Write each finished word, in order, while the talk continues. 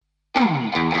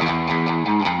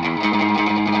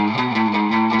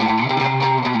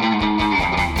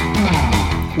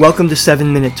Welcome to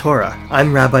 7-Minute Torah.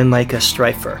 I'm Rabbi Micah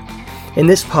Streifer. In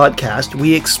this podcast,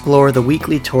 we explore the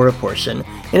weekly Torah portion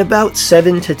in about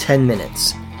 7 to 10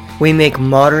 minutes. We make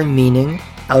modern meaning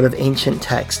out of ancient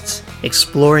texts,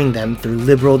 exploring them through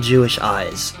liberal Jewish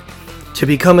eyes. To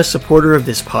become a supporter of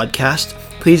this podcast,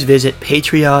 please visit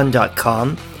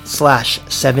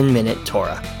patreon.com/7-Minute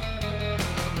Torah.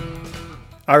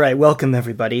 All right, welcome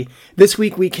everybody. This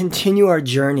week we continue our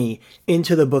journey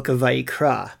into the book of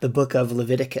Vayikra, the book of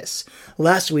Leviticus.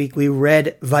 Last week we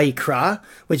read Vayikra,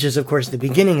 which is of course the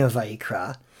beginning of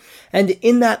Vayikra. And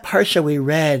in that parsha we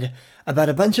read about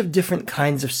a bunch of different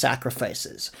kinds of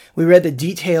sacrifices. We read the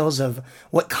details of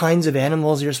what kinds of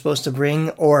animals you're supposed to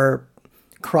bring or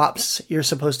crops you're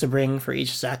supposed to bring for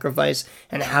each sacrifice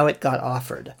and how it got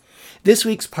offered. This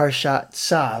week's parsha,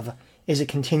 Tzav, is a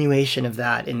continuation of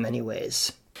that in many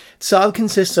ways. Tzav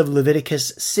consists of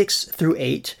Leviticus 6 through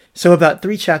 8, so about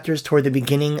 3 chapters toward the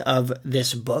beginning of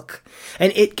this book,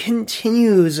 and it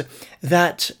continues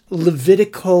that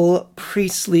Levitical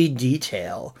priestly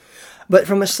detail, but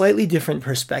from a slightly different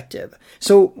perspective.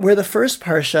 So where the first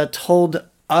parsha told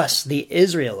us, the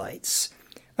Israelites,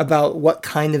 about what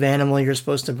kind of animal you're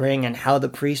supposed to bring and how the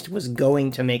priest was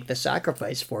going to make the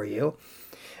sacrifice for you,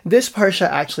 this parsha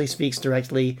actually speaks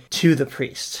directly to the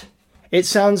priest. It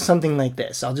sounds something like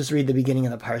this. I'll just read the beginning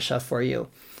of the parsha for you.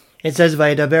 It says,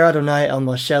 Vayedaber Adonai el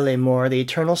Moshe lemor, the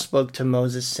Eternal spoke to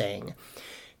Moses, saying,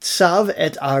 Tzav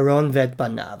et Aaron vet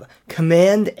banav,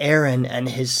 command Aaron and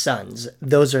his sons,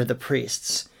 those are the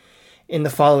priests, in the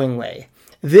following way.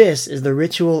 This is the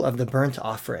ritual of the burnt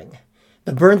offering.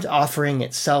 The burnt offering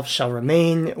itself shall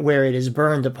remain where it is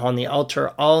burned upon the altar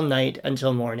all night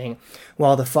until morning,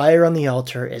 while the fire on the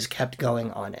altar is kept going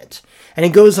on it. And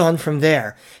it goes on from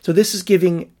there. So this is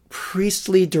giving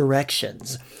priestly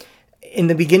directions. In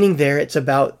the beginning there, it's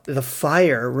about the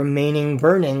fire remaining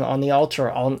burning on the altar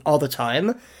all the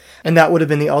time. And that would have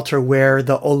been the altar where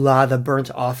the olah, the burnt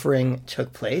offering,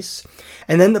 took place.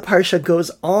 And then the parsha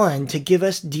goes on to give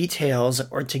us details,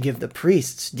 or to give the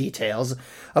priests details,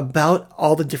 about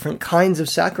all the different kinds of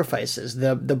sacrifices.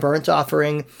 The burnt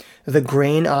offering, the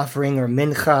grain offering, or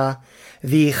mincha,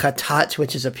 the chatat,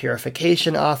 which is a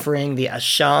purification offering, the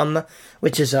asham,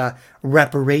 which is a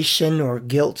reparation or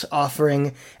guilt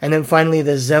offering, and then finally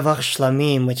the zevach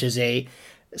shlamim, which is a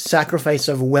sacrifice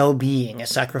of well-being, a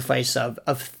sacrifice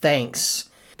of thanks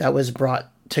that was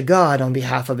brought to God on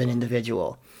behalf of an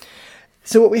individual.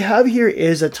 So what we have here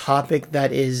is a topic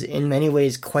that is in many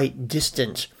ways quite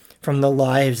distant from the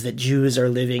lives that Jews are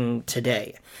living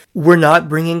today. We're not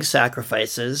bringing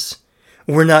sacrifices.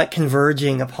 We're not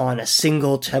converging upon a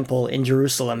single temple in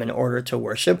Jerusalem in order to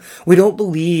worship. We don't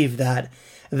believe that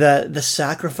the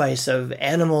sacrifice of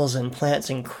animals and plants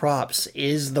and crops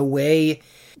is the way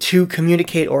to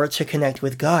communicate or to connect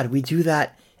with God. We do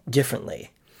that differently.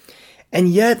 And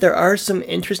yet there are some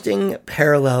interesting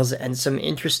parallels and some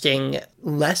interesting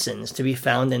lessons to be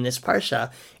found in this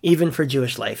parsha, even for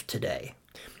Jewish life today.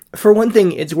 For one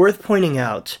thing, it's worth pointing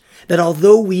out that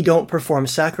although we don't perform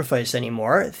sacrifice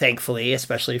anymore, thankfully,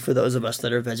 especially for those of us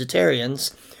that are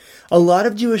vegetarians, a lot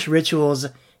of Jewish rituals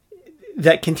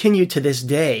that continue to this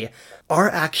day are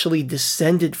actually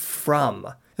descended from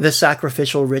the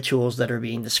sacrificial rituals that are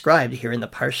being described here in the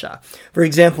parsha. For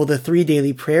example, the 3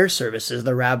 daily prayer services,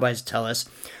 the rabbis tell us,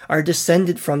 are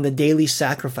descended from the daily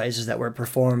sacrifices that were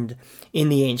performed in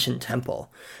the ancient temple.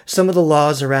 Some of the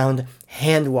laws around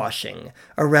hand washing,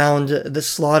 around the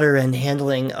slaughter and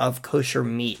handling of kosher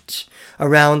meat,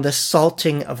 around the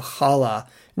salting of challah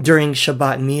during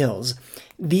Shabbat meals,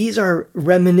 these are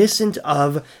reminiscent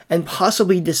of and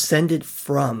possibly descended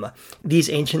from these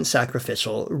ancient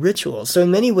sacrificial rituals. So in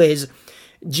many ways,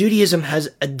 Judaism has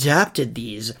adapted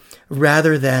these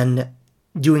rather than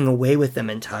doing away with them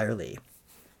entirely.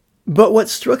 But what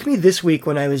struck me this week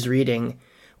when I was reading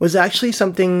was actually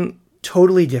something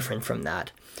totally different from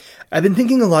that. I've been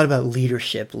thinking a lot about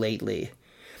leadership lately.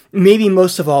 Maybe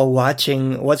most of all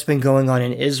watching what's been going on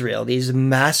in Israel, these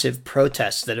massive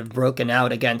protests that have broken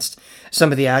out against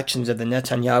some of the actions of the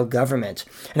Netanyahu government.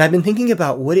 And I've been thinking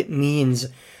about what it means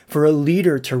for a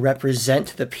leader to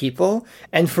represent the people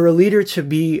and for a leader to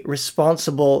be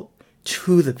responsible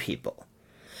to the people.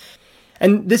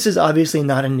 And this is obviously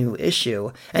not a new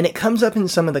issue, and it comes up in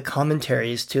some of the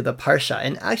commentaries to the Parsha,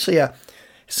 and actually a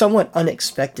somewhat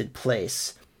unexpected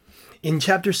place. In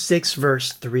chapter 6,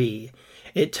 verse 3,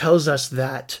 it tells us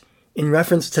that, in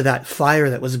reference to that fire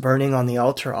that was burning on the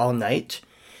altar all night,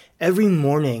 every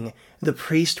morning the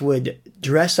priest would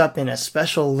dress up in a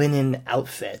special linen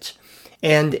outfit,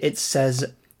 and it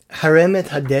says, Harem et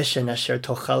hadeshen asher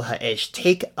tochal ha'esh,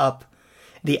 take up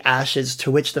the ashes to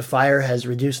which the fire has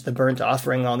reduced the burnt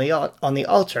offering on the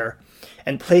altar,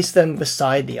 and place them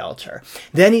beside the altar.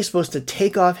 Then he's supposed to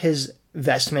take off his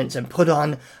vestments and put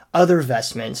on other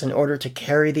vestments in order to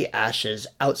carry the ashes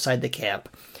outside the camp,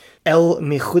 el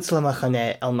michutz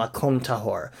lamachane el makom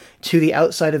tahor, to the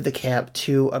outside of the camp,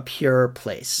 to a pure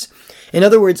place. In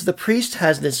other words, the priest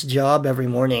has this job every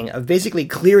morning of basically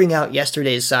clearing out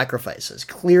yesterday's sacrifices,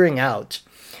 clearing out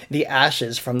the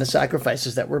ashes from the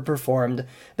sacrifices that were performed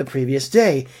the previous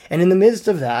day. And in the midst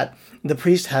of that, the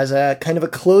priest has a kind of a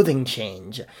clothing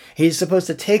change. He's supposed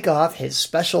to take off his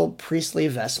special priestly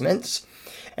vestments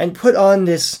and put on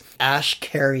this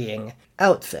ash-carrying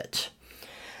outfit.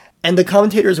 And the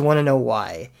commentators want to know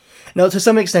why. Now, to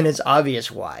some extent, it's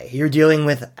obvious why. You're dealing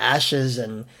with ashes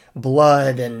and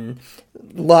blood and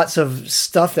lots of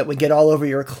stuff that would get all over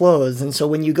your clothes. And so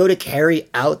when you go to carry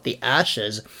out the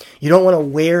ashes, you don't want to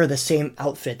wear the same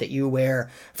outfit that you wear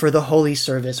for the holy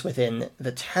service within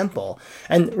the temple.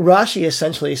 And Rashi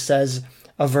essentially says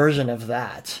a version of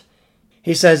that.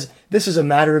 He says, this is a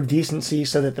matter of decency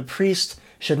so that the priest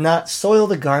should not soil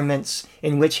the garments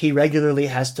in which he regularly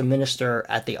has to minister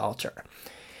at the altar.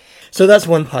 So that's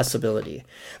one possibility.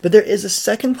 But there is a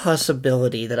second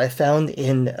possibility that I found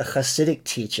in a Hasidic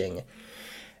teaching,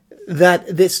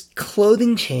 that this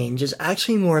clothing change is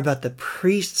actually more about the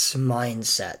priest's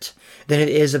mindset than it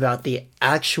is about the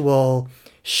actual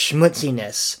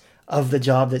schmutziness of the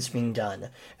job that's being done.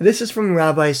 This is from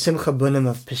Rabbi Simcha Bunim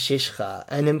of Peshishcha,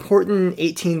 an important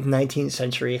 18th, 19th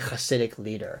century Hasidic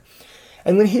leader.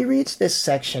 And when he reads this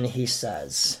section, he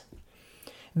says,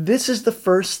 "This is the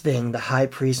first thing the high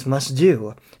priest must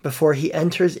do before he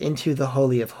enters into the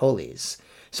Holy of Holies,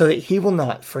 so that he will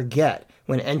not forget,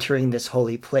 when entering this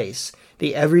holy place,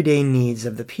 the everyday needs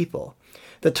of the people.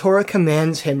 The Torah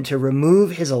commands him to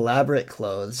remove his elaborate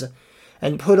clothes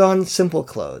and put on simple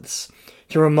clothes,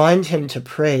 to remind him to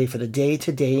pray for the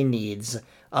day-to-day needs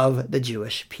of the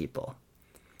Jewish people."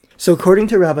 So according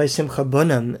to Rabbi Simcha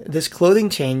Bunim, this clothing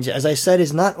change, as I said,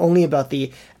 is not only about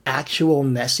the actual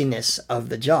messiness of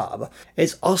the job,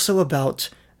 it's also about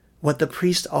what the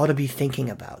priest ought to be thinking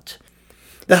about.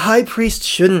 The high priest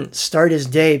shouldn't start his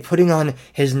day putting on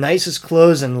his nicest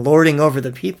clothes and lording over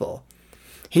the people.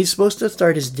 He's supposed to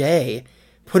start his day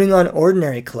putting on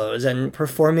ordinary clothes and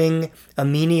performing a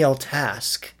menial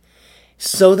task,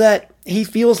 so that he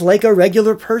feels like a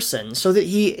regular person, so that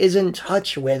he is in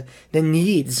touch with the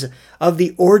needs of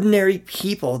the ordinary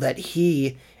people that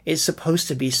he is supposed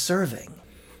to be serving.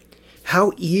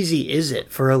 How easy is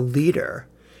it for a leader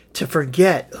to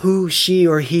forget who she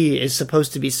or he is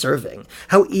supposed to be serving?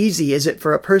 How easy is it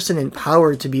for a person in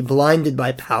power to be blinded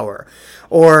by power,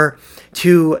 or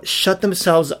to shut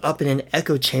themselves up in an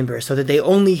echo chamber so that they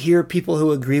only hear people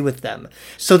who agree with them,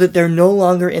 so that they're no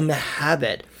longer in the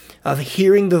habit of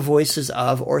hearing the voices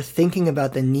of or thinking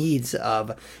about the needs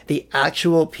of the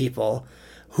actual people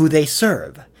who they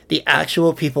serve, the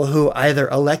actual people who either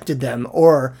elected them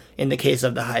or, in the case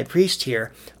of the high priest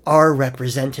here, are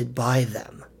represented by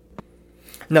them.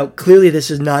 Now, clearly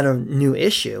this is not a new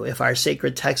issue if our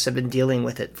sacred texts have been dealing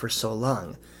with it for so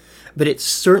long, but it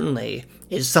certainly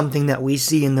is something that we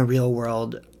see in the real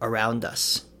world around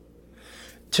us.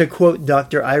 To quote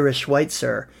Dr. Ira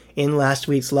Schweitzer in last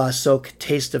week's La Sok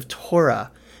Taste of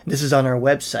Torah, this is on our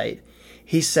website,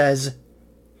 he says,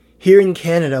 "Here in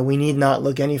Canada, we need not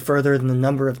look any further than the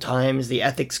number of times the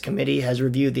Ethics Committee has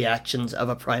reviewed the actions of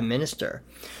a Prime Minister.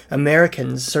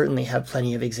 Americans certainly have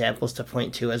plenty of examples to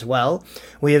point to as well.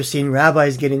 We have seen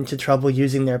rabbis get into trouble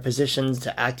using their positions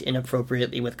to act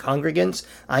inappropriately with congregants.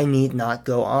 I need not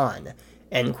go on."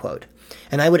 End quote.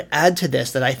 And I would add to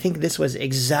this that I think this was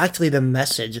exactly the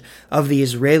message of the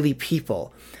Israeli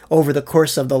people over the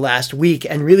course of the last week,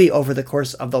 and really over the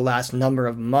course of the last number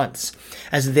of months,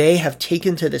 as they have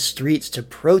taken to the streets to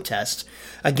protest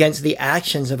against the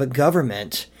actions of a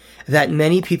government that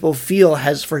many people feel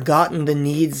has forgotten the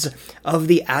needs of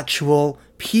the actual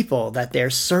people that they're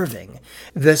serving.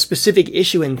 The specific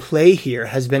issue in play here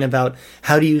has been about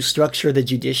how do you structure the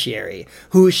judiciary?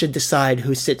 Who should decide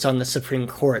who sits on the Supreme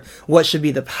Court? What should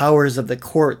be the powers of the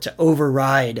court to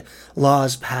override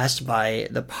laws passed by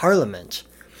the parliament?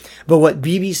 But what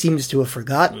Bibi seems to have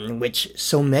forgotten, which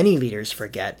so many leaders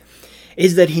forget,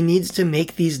 is that he needs to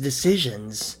make these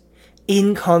decisions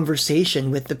in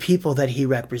conversation with the people that he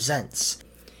represents.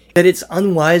 That it's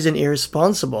unwise and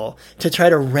irresponsible to try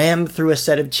to ram through a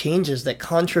set of changes that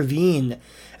contravene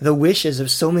the wishes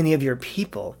of so many of your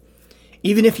people.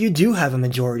 Even if you do have a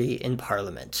majority in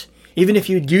parliament, Even if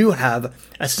you do have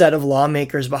a set of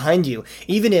lawmakers behind you,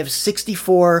 even if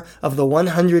 64 of the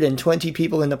 120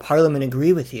 people in the parliament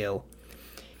agree with you,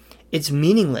 it's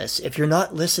meaningless if you're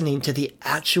not listening to the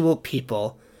actual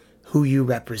people who you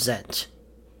represent.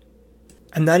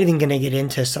 I'm not even going to get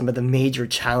into some of the major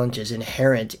challenges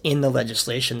inherent in the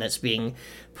legislation that's being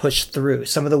pushed through,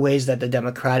 some of the ways that the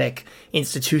democratic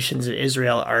institutions of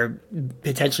Israel are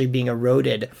potentially being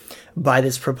eroded by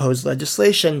this proposed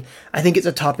legislation. I think it's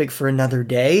a topic for another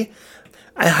day.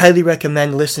 I highly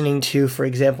recommend listening to, for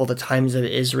example, the Times of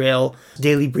Israel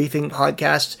Daily Briefing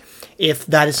podcast, if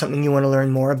that is something you want to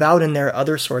learn more about, and there are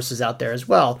other sources out there as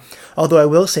well. Although I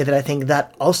will say that I think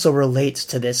that also relates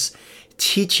to this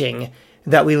teaching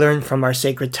that we learn from our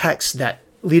sacred texts, that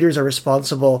leaders are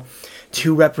responsible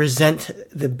to represent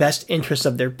the best interests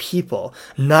of their people,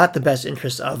 not the best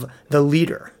interests of the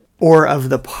leader, or of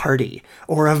the party,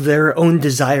 or of their own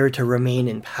desire to remain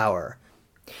in power.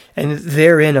 And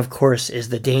therein, of course, is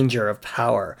the danger of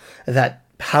power, that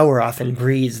power often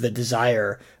breeds the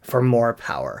desire for more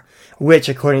power, which,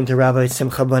 according to Rabbi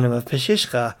Simcha Bunim of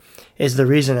Peshishcha, is the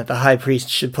reason that the high priest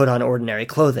should put on ordinary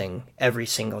clothing every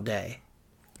single day.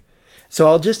 So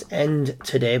I'll just end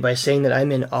today by saying that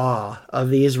I'm in awe of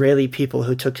the Israeli people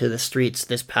who took to the streets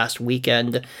this past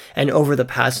weekend and over the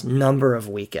past number of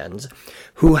weekends,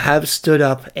 who have stood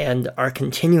up and are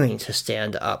continuing to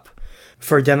stand up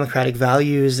for democratic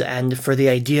values and for the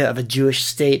idea of a Jewish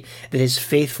state that is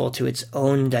faithful to its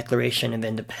own Declaration of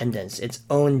Independence, its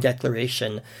own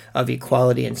declaration of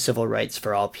equality and civil rights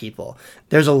for all people.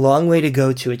 There's a long way to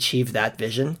go to achieve that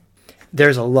vision.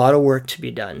 There's a lot of work to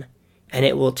be done. And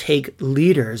it will take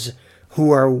leaders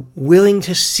who are willing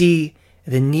to see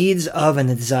the needs of and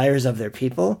the desires of their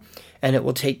people. And it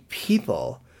will take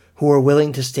people who are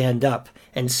willing to stand up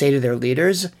and say to their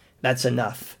leaders, that's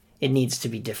enough. It needs to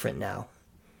be different now.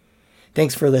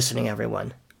 Thanks for listening,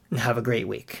 everyone, and have a great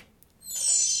week.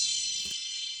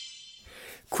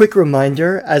 Quick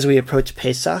reminder as we approach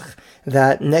Pesach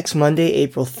that next Monday,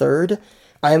 April 3rd,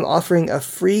 I am offering a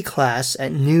free class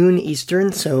at noon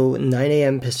Eastern, so 9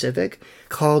 a.m. Pacific,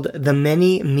 called The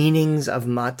Many Meanings of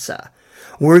Matzah.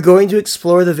 We're going to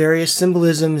explore the various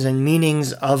symbolisms and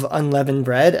meanings of unleavened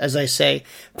bread, as I say,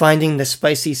 finding the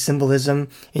spicy symbolism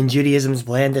in Judaism's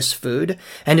blandest food,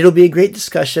 and it'll be a great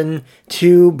discussion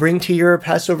to bring to your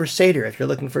Passover Seder if you're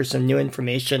looking for some new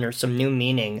information or some new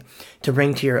meaning to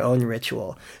bring to your own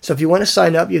ritual. So if you want to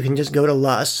sign up, you can just go to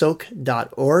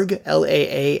laasok.org,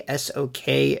 laasok.org.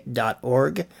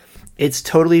 It's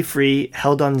totally free,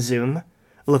 held on Zoom.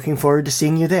 Looking forward to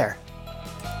seeing you there.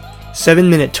 7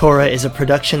 Minute Torah is a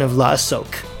production of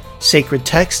Laasok, Sacred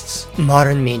Texts,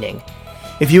 Modern Meaning.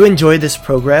 If you enjoyed this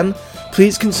program,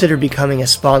 please consider becoming a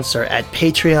sponsor at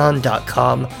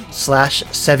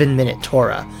patreon.com/7Minute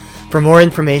Torah. For more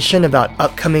information about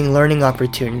upcoming learning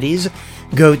opportunities,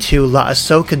 go to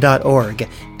laasok.org,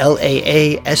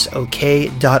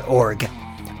 laasok.org.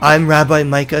 I'm Rabbi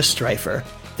Micah Streifer.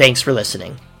 Thanks for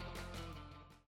listening.